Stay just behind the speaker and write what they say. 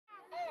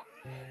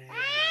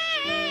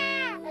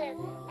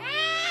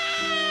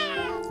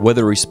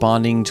Whether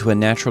responding to a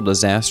natural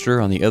disaster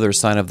on the other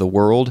side of the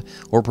world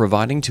or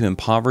providing to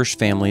impoverished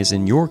families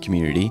in your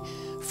community,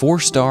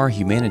 four-star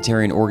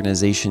humanitarian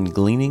organization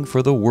Gleaning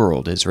for the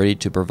World is ready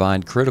to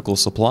provide critical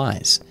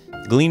supplies.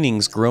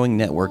 Gleaning's growing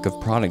network of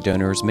product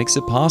donors makes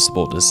it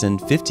possible to send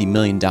 $50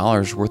 million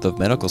worth of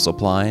medical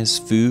supplies,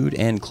 food,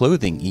 and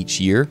clothing each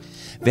year,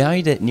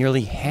 valued at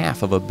nearly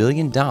 $500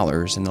 million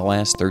in the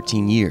last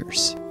 13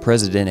 years.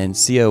 President and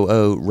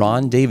COO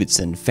Ron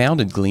Davidson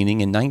founded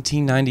Gleaning in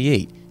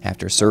 1998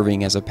 after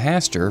serving as a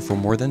pastor for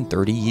more than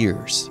 30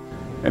 years.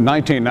 In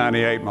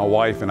 1998, my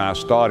wife and I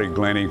started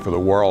Gleaning for the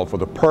World for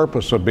the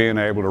purpose of being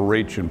able to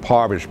reach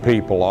impoverished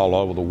people all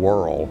over the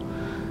world.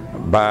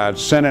 By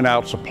sending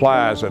out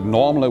supplies that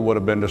normally would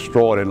have been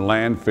destroyed in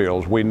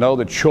landfills, we know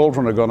that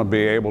children are going to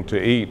be able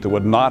to eat that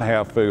would not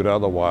have food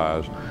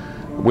otherwise.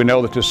 We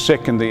know that the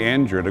sick and the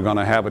injured are going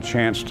to have a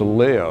chance to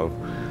live.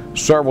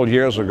 Several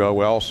years ago,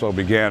 we also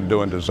began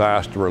doing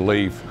disaster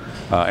relief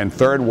in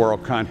third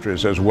world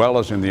countries as well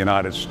as in the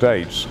United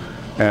States.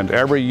 And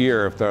every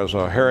year, if there's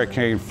a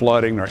hurricane,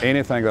 flooding, or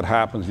anything that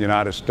happens in the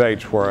United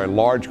States where a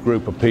large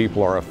group of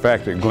people are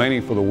affected,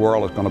 Gleaning for the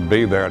World is going to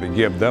be there to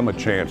give them a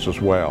chance as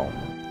well.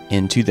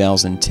 In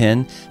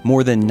 2010,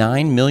 more than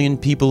 9 million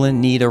people in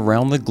need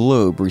around the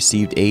globe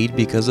received aid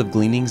because of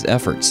Gleaning's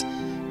efforts.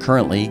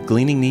 Currently,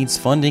 Gleaning needs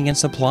funding and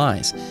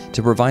supplies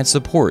to provide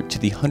support to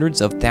the hundreds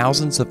of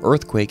thousands of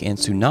earthquake and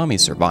tsunami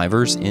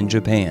survivors in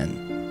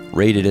Japan.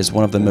 Rated as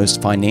one of the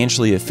most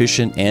financially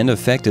efficient and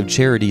effective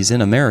charities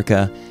in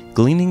America,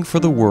 Gleaning for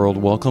the World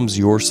welcomes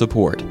your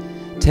support.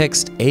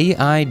 Text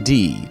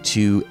AID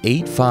to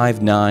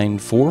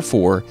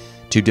 85944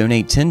 to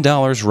donate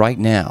 $10 right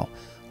now,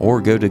 or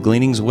go to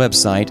Gleaning's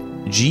website,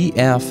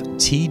 gftw.org,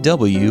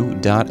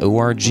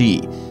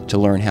 to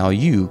learn how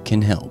you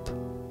can help.